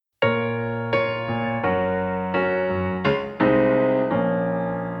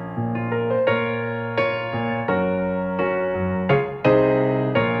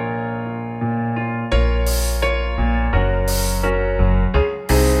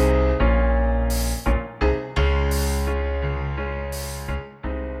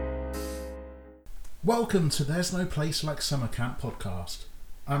Welcome to There's No Place Like Summer Camp podcast.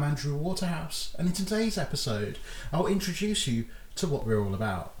 I'm Andrew Waterhouse, and in today's episode, I'll introduce you to what we're all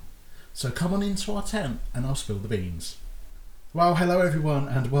about. So come on into our tent and I'll spill the beans. Well, hello everyone,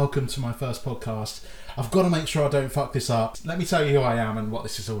 and welcome to my first podcast. I've got to make sure I don't fuck this up. Let me tell you who I am and what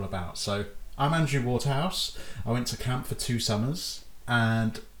this is all about. So, I'm Andrew Waterhouse. I went to camp for 2 summers,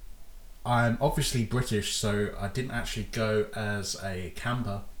 and I'm obviously British, so I didn't actually go as a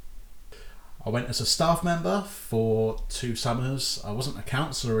camper. I went as a staff member for 2 summers. I wasn't a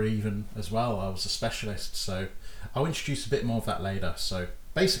counsellor even as well. I was a specialist, so I'll introduce a bit more of that later. So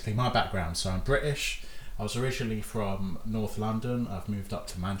basically my background. So I'm British. I was originally from North London. I've moved up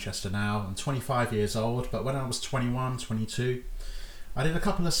to Manchester now. I'm 25 years old, but when I was 21, 22, I did a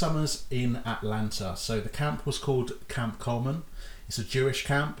couple of summers in Atlanta. So the camp was called Camp Coleman. It's a Jewish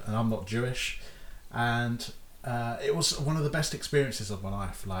camp, and I'm not Jewish. And it was one of the best experiences of my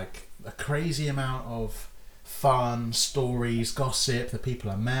life. Like, a crazy amount of fun, stories, gossip, the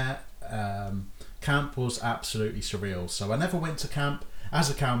people I met. Camp was absolutely surreal. So I never went to camp as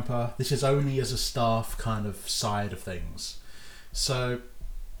a camper. This is only as a staff kind of side of things. So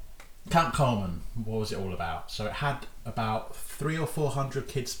Camp Coleman, what was it all about? So it had about 300 or 400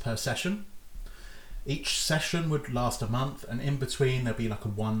 kids per session. Each session would last a month, and in between there'd be like a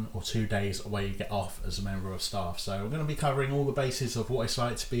 1 or 2 days where you get off as a member of staff. So we're going to be covering all the bases of what it's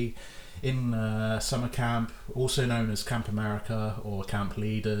like to be in summer camp, also known as Camp America or Camp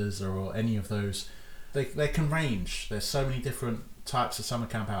Leaders or any of those. They can range. There's so many different types of summer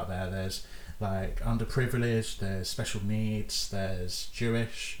camp out there. There's like underprivileged, there's special needs, there's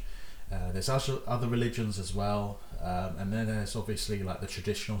Jewish, there's other religions as well, and then there's obviously like the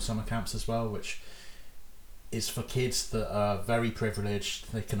traditional summer camps as well, which is for kids that are very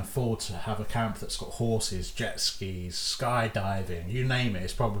privileged. They can afford to have a camp that's got horses, jet skis, skydiving, you name it,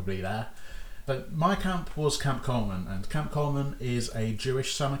 it's probably there. But my camp was Camp Coleman, and Camp Coleman is a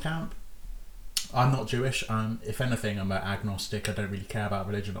Jewish summer camp. I'm not Jewish, if anything I'm agnostic, I don't really care about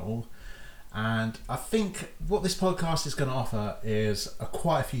religion at all. And I think what this podcast is going to offer is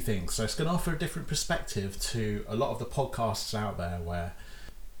quite a few things. So it's going to offer a different perspective to a lot of the podcasts out there where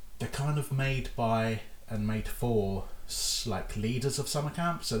they're kind of made by and made for like leaders of summer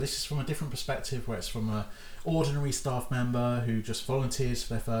camp. So this is from a different perspective, where it's from a ordinary staff member who just volunteers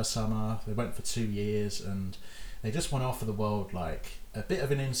for their first summer. They went for 2 years and they just want to offer the world like a bit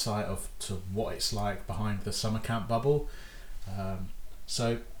of an insight to what it's like behind the summer camp bubble.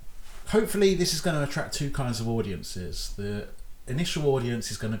 So hopefully this is going to attract 2 kinds of audiences. The initial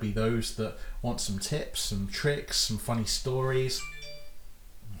audience is going to be those that want some tips, some tricks, some funny stories.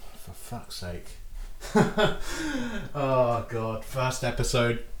 For fuck's sake. Oh god, first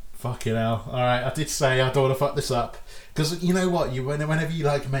episode, fucking hell. Alright, I did say I don't want to fuck this up, because you know what, whenever you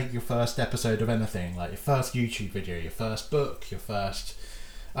like make your first episode of anything, like your first YouTube video, your first book, your first,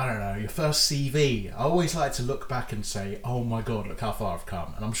 I don't know, your first CV, I always like to look back and say, oh my god, look how far I've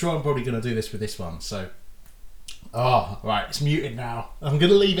come. And I'm sure I'm probably going to do this with this one. So right, it's muted now. I'm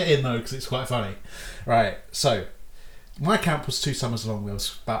going to leave it in though, because it's quite funny. Right, so my camp was 2 summers long. There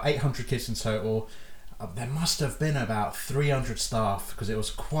was about 800 kids in total. There must have been about 300 staff, because it was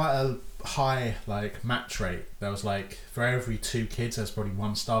quite a high like match rate. There was like, for every 2 kids there's probably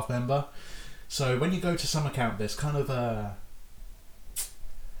 1 staff member. So when you go to summer camp, there's kind of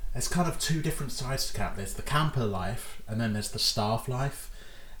 2 different sides to camp. There's the camper life, and then there's the staff life.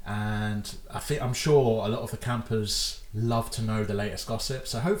 And I'm sure a lot of the campers love to know the latest gossip.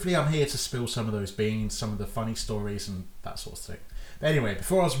 So hopefully I'm here to spill some of those beans, some of the funny stories and that sort of thing. But anyway,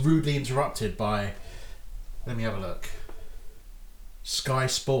 before I was rudely interrupted by, let me have a look, Sky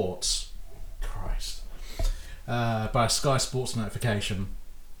Sports, Christ, by a Sky Sports notification.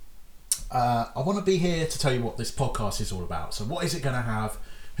 I want to be here to tell you what this podcast is all about. So what is it going to have,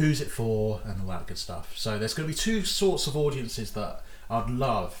 who's it for, and all that good stuff. So there's going to be 2 sorts of audiences that I'd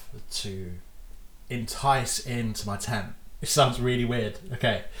love to entice into my tent. It sounds really weird.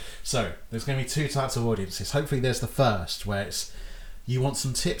 Okay, so there's going to be 2 types of audiences. Hopefully there's the first, where it's you want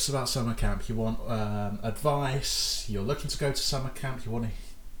some tips about summer camp, you want advice, you're looking to go to summer camp, you want to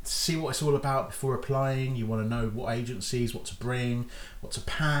see what it's all about before applying, you want to know what agencies, what to bring, what to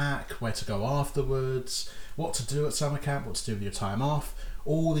pack, where to go afterwards, what to do at summer camp, what to do with your time off,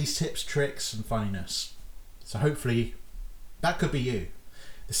 all these tips, tricks and funniness. So hopefully that could be you.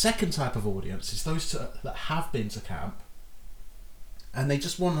 The second type of audience is those that have been to camp and they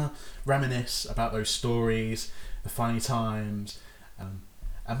just want to reminisce about those stories, the funny times,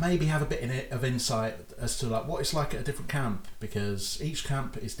 and maybe have a bit of insight as to like what it's like at a different camp, because each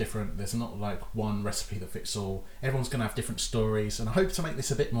camp is different. There's not like one recipe that fits all. Everyone's going to have different stories, and I hope to make this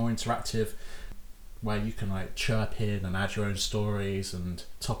a bit more interactive. where you can like chirp in and add your own stories and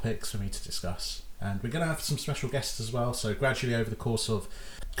topics for me to discuss. And we're going to have some special guests as well. So gradually over the course of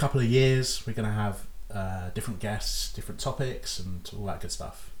a couple of years, we're going to have different guests, different topics, and all that good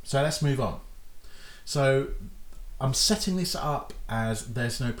stuff. So let's move on. So I'm setting this up as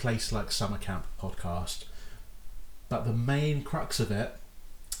There's No Place Like Summer Camp podcast, but the main crux of it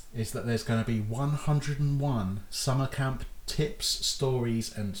is that there's going to be 101 summer camp tips,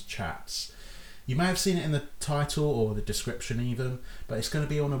 stories, and chats. You may have seen it in the title or the description even, but it's going to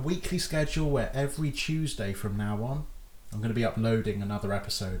be on a weekly schedule where every Tuesday from now on, I'm going to be uploading another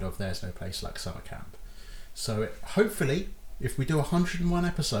episode of There's No Place Like Summer Camp. So hopefully, if we do 101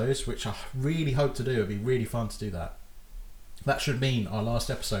 episodes, which I really hope to do, it'd be really fun to do that. That should mean our last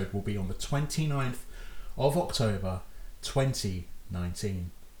episode will be on the 29th of October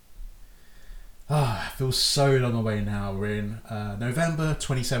 2019. It feels so long away now. We're in November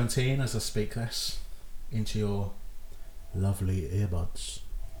 2017 as I speak this into your lovely earbuds.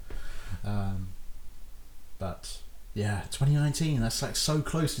 But yeah, 2019, that's like so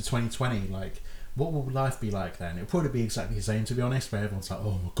close to 2020. Like, what will life be like then? It'll probably be exactly the same, to be honest, where everyone's like,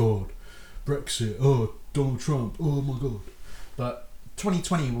 oh my god, Brexit, oh, Donald Trump, oh my god. But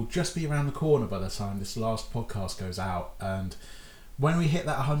 2020 will just be around the corner by the time this last podcast goes out, and when we hit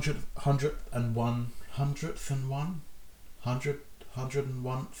that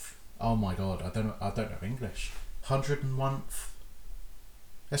 101th, oh my god, I don't know English. 101th.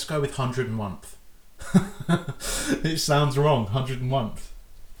 Let's go with 101th. It sounds wrong. 101th.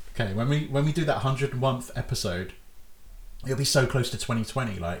 Okay, when we do that 101th episode, it'll be so close to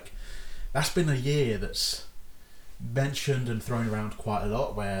 2020. Like, that's been a year that's mentioned and thrown around quite a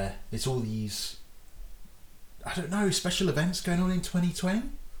lot, where it's all these, I don't know, special events going on in 2020.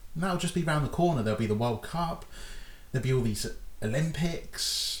 And that'll just be around the corner. There'll be the World Cup, there'll be all these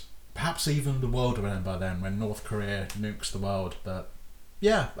Olympics, perhaps even the world will end by then when North Korea nukes the world. But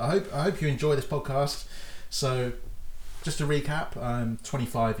yeah, I hope you enjoy this podcast. So just to recap, I'm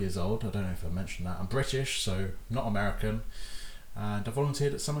 25 years old. I don't know if I mentioned that. I'm British, so not American. And I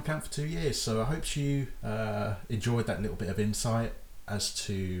volunteered at summer camp for 2 years. So I hope you enjoyed that little bit of insight as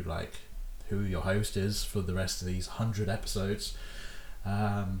to like who your host is for the rest of these 100 episodes.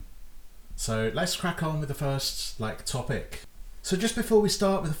 So let's crack on with the first topic. So just before we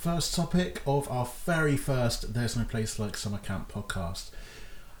start with the first topic of our very first There's No Place Like Summer Camp podcast,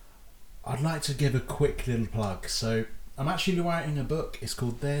 I'd like to give a quick little plug. So I'm actually writing a book. It's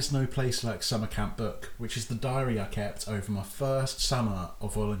called There's No Place Like Summer Camp Book, which is the diary I kept over my first summer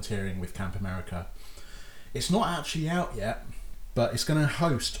of volunteering with Camp America. It's not actually out yet, but it's going to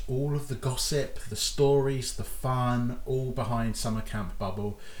host all of the gossip, the stories, the fun, all behind Summer Camp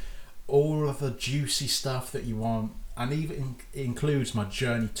Bubble, all of the juicy stuff that you want, and even it includes my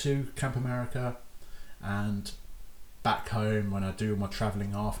journey to Camp America and back home when I do my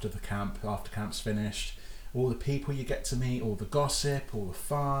travelling after camp's finished. All the people you get to meet, all the gossip, all the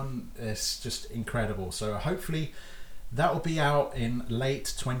fun, it's just incredible. So hopefully that will be out in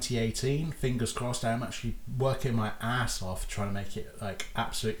late 2018. Fingers crossed. I'm actually working my ass off trying to make it like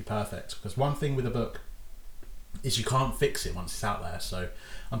absolutely perfect, because one thing with a book is you can't fix it once it's out there, so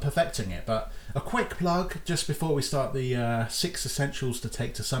I'm perfecting it. But a quick plug just before we start the 6 essentials to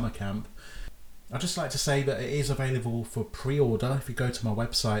take to summer camp. I'd just like to say that it is available for pre-order. If you go to my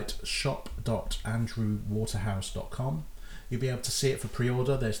website shop.andrewwaterhouse.com, you'll be able to see it for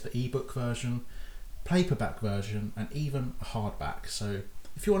pre-order. There's the ebook version, paperback version, and even a hardback. So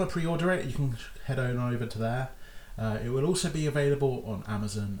if you want to pre-order it, you can head on over to there. It will also be available on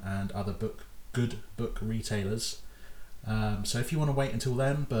Amazon and other good book retailers. So if you want to wait until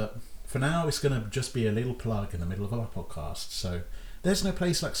then, but for now it's going to just be a little plug in the middle of our podcast. So There's No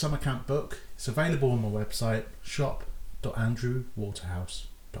Place Like Summer Camp Book. It's available on my website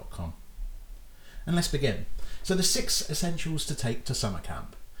shop.andrewwaterhouse.com. And let's begin. So the 6 essentials to take to summer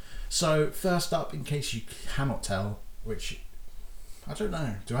camp. So first up, in case you cannot tell, which I don't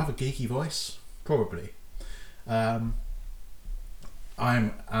know, do I have a geeky voice? Probably. I'm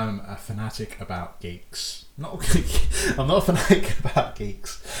a fanatic about geeks. I'm not a fanatic about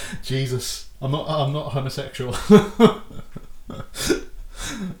geeks. Jesus, I'm not homosexual.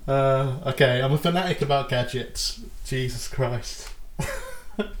 Okay, I'm a fanatic about gadgets. Jesus Christ.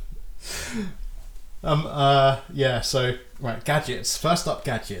 So right, gadgets. First up,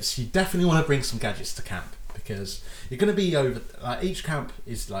 gadgets. You definitely want to bring some gadgets to camp, because you're going to be over. Each camp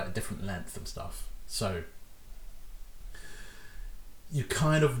is like a different length and stuff, so you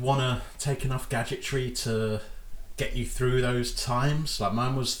kind of want to take enough gadgetry to get you through those times. Like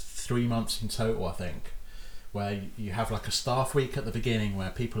mine was 3 months in total, I think, where you have like a staff week at the beginning where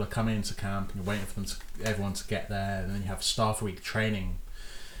people are coming into camp and you're waiting for everyone to get there, and then you have staff week training,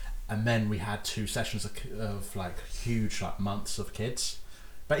 and then we had 2 sessions of like huge like months of kids.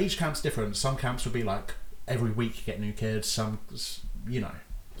 But each camp's different. Some camps would be like every week you get new kids. Some,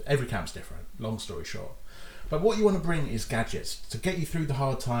 every camp's different. Long story short. But what you want to bring is gadgets to get you through the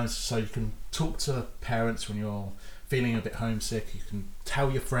hard times, so you can talk to parents when you're feeling a bit homesick. You can tell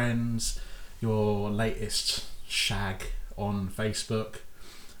your friends your latest shag on Facebook.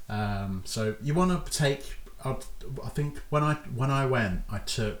 So you want to take. I think when I went, I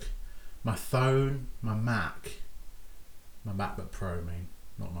took my phone, my MacBook Pro,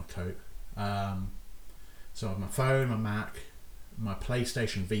 not my Coke. So I have my phone, my Mac, my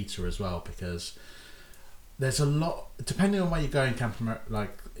PlayStation Vita as well, because there's a lot, depending on where you go in Camp America,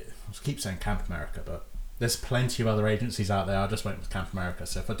 like, I keep saying Camp America, but there's plenty of other agencies out there. I just went with Camp America,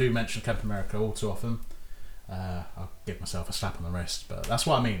 so if I do mention Camp America all too often, I'll give myself a slap on the wrist, but that's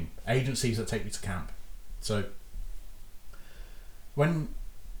what I mean, agencies that take you to camp. So when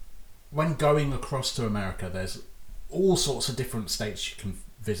going across to America, there's all sorts of different states you can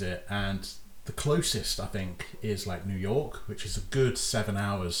visit, and the closest I think is like New York, which is a good 7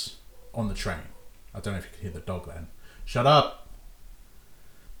 hours on the train. I don't know if you can hear the dog then. Shut up!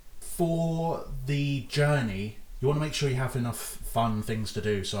 For the journey, you want to make sure you have enough fun things to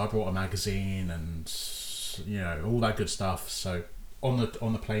do. So I brought a magazine and all that good stuff. So on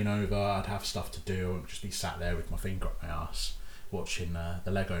the plane over, I'd have stuff to do. I wouldn't just be sat there with my finger up my ass watching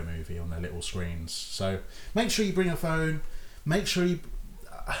the Lego Movie on their little screens. So make sure you bring a phone. Make sure you...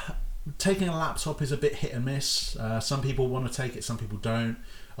 taking a laptop is a bit hit and miss. Some people want to take it, some people don't.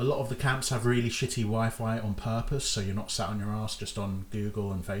 A lot of the camps have really shitty Wi-Fi on purpose, so you're not sat on your ass just on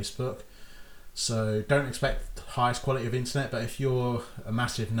Google and Facebook. So don't expect the highest quality of internet, but if you're a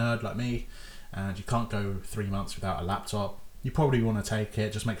massive nerd like me and you can't go 3 months without a laptop, you probably want to take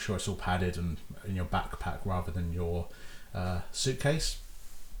it. Just make sure it's all padded and in your backpack rather than your suitcase.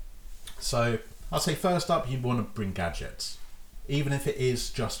 So I'd say first up, you want to bring gadgets, even if it is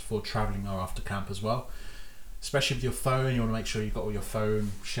just for travelling or after camp as well. Especially with your phone, you want to make sure you've got all your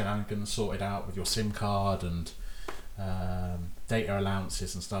phone shenanigans sorted out with your SIM card and data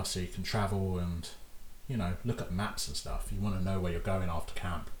allowances and stuff, so you can travel and look at maps and stuff. You want to know where you're going after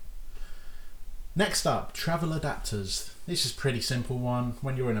camp. Next up, travel adapters. This is a pretty simple one.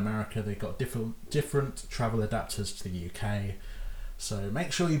 When you're in America, they've got different travel adapters to the UK. So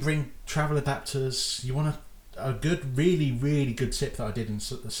make sure you bring travel adapters. You want a good, really, really good tip that I did in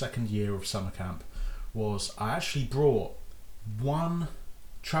the second year of summer camp was I actually brought one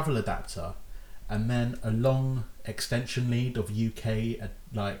travel adapter and then a long extension lead of UK, I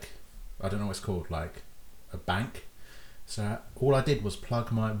don't know what it's called, like a bank. So all I did was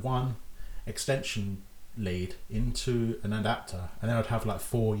plug my one extension lead into an adapter, and then I'd have like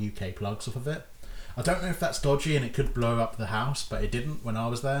 4 UK plugs off of it. I don't know if that's dodgy and it could blow up the house, but it didn't when I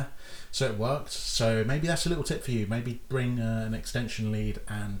was there, so it worked. So maybe that's a little tip for you. Maybe bring an extension lead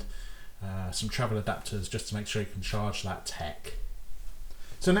and some travel adapters just to make sure you can charge that tech.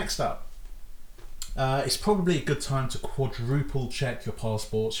 So next up, it's probably a good time to quadruple check your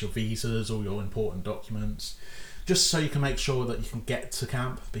passports, your visas, all your important documents, just so you can make sure that you can get to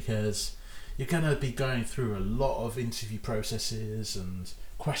camp, because you're going to be going through a lot of interview processes and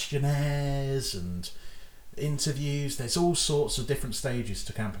questionnaires and interviews. There's all sorts of different stages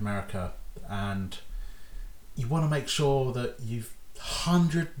to Camp America, and you want to make sure that you've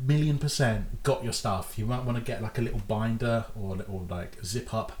 100,000,000% got your stuff. You might want to get like a little binder or a little like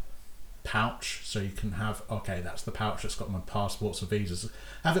zip up pouch, so you can have, okay, that's the pouch that's got my passports and visas.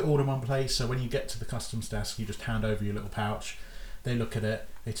 Have it all in one place, so when you get to the customs desk, you just hand over your little pouch. They look at it,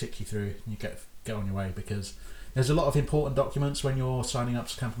 they tick you through, and you get on your way, because there's a lot of important documents when you're signing up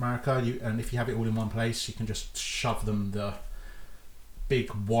to Camp America, and if you have it all in one place, you can just shove them the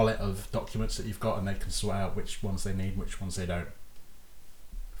big wallet of documents that you've got, and they can sort out which ones they need, which ones they don't.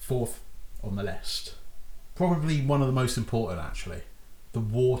 Fourth on the list, probably one of the most important actually, the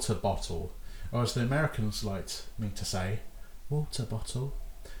water bottle, or as the Americans like me to say, water bottle.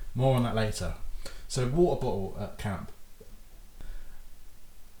 More on that later. So water bottle at camp.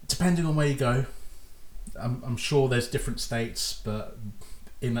 Depending on where you go, I'm sure there's different states, but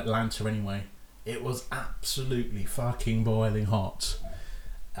in Atlanta anyway, it was absolutely fucking boiling hot.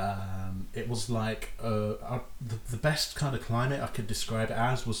 It was like the best kind of climate I could describe it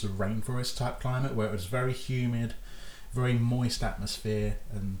as was the rainforest type climate, where it was very humid, very moist atmosphere,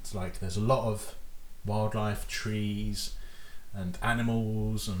 and like there's a lot of wildlife, trees and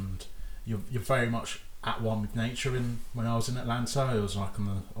animals, and you're very much at one with nature. When I was in Atlanta, it was like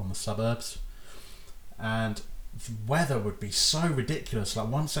on the suburbs, and the weather would be so ridiculous. Like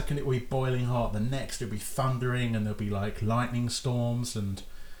one second it would be boiling hot, the next it would be thundering, and there'll be like lightning storms, and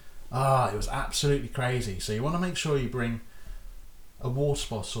it was absolutely crazy. So you want to make sure you bring a water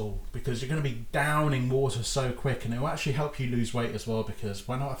bottle, because you're going to be downing water so quick, and it will actually help you lose weight as well, because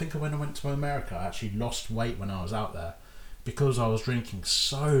when I went to America, I actually lost weight when I was out there because I was drinking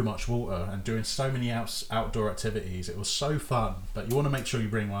so much water and doing so many outdoor activities. It was so fun. But you want to make sure you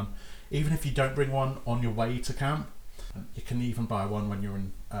bring one, even if you don't bring one on your way to camp. You can even buy one when you're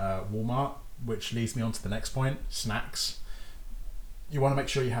in Walmart, which leads me on to the next point: snacks. You want to make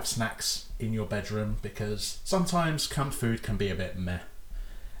sure you have snacks in your bedroom, because sometimes camp food can be a bit meh.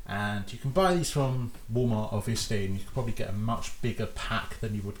 And you can buy these from Walmart, obviously, and you can probably get a much bigger pack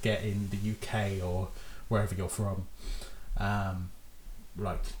than you would get in the UK or wherever you're from.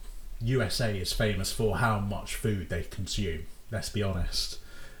 Like USA is famous for how much food they consume, let's be honest.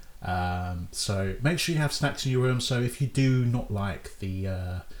 So make sure you have snacks in your room. So if you do not like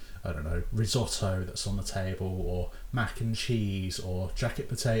the I don't know, risotto that's on the table, or mac and cheese, or jacket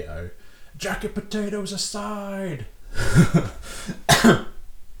potatoes aside,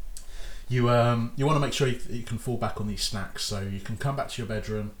 you want to make sure you can fall back on these snacks. So you can come back to your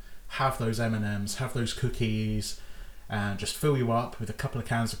bedroom, have those M&Ms, have those cookies, and just fill you up with a couple of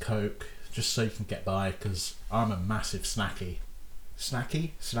cans of Coke, just so you can get by, because I'm a massive snack eater.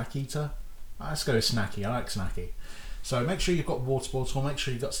 Let's go with snacky. I like snacky. So make sure you've got water bottle, make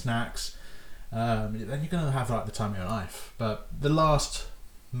sure you've got snacks, then you're going to have like the time of your life. But the last,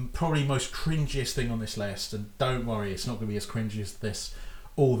 probably most cringiest thing on this list, and don't worry, it's not going to be as cringy as this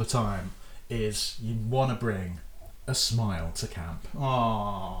all the time, is you want to bring a smile to camp.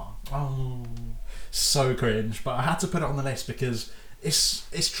 Oh, so cringe, but I had to put it on the list because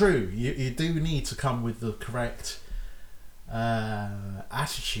it's true. You do need to come with the correct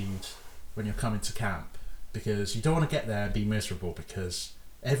attitude when you're coming to camp, because you don't want to get there and be miserable, because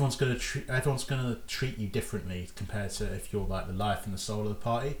everyone's going to treat you differently compared to if you're like the life and the soul of the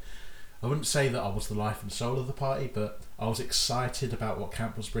party. I wouldn't say that I was the life and soul of the party, but I was excited about what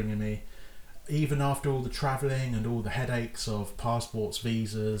camp was bringing me. Even after all the travelling and all the headaches of passports,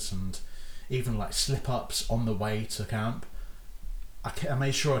 visas, and even like slip-ups on the way to camp, I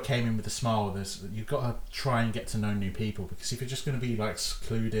made sure I came in with a smile. You've got to try and get to know new people, because if you're just going to be like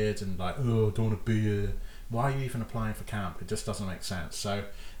secluded and like, oh, I don't want to be here, why are you even applying for camp? It just doesn't make sense. So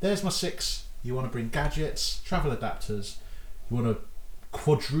there's my 6. You want to bring gadgets, travel adapters, you want to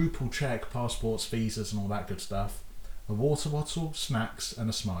quadruple check passports, visas, and all that good stuff, a water bottle, snacks, and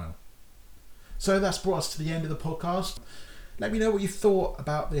a smile. So that's brought us to the end of the podcast. Let me know what you thought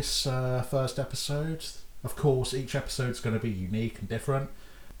about this first episode. Of course, each episode's going to be unique and different.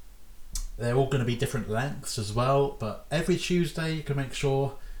 They're all going to be different lengths as well, but every Tuesday you can make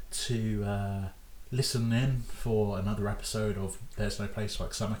sure to listen in for another episode of There's No Place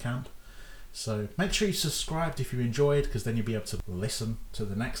Like Summer Camp. So make sure you subscribed if you enjoyed, because then you'll be able to listen to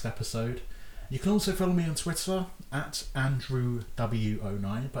the next episode. You can also follow me on Twitter at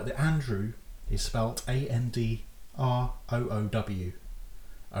AndrewW09, but the Andrew is spelled ANDROOW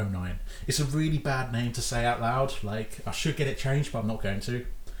 09. It's a really bad name to say out loud. Like, I should get it changed, but I'm not going to.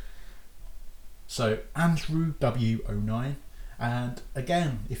 So Andrew W09. And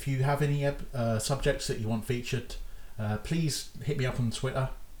again, if you have any subjects that you want featured, please hit me up on Twitter.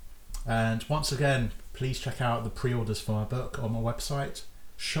 And once again, please check out the pre-orders for my book on my website,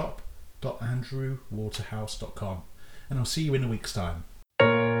 shop.andrewwaterhouse.com. And I'll see you in a week's time.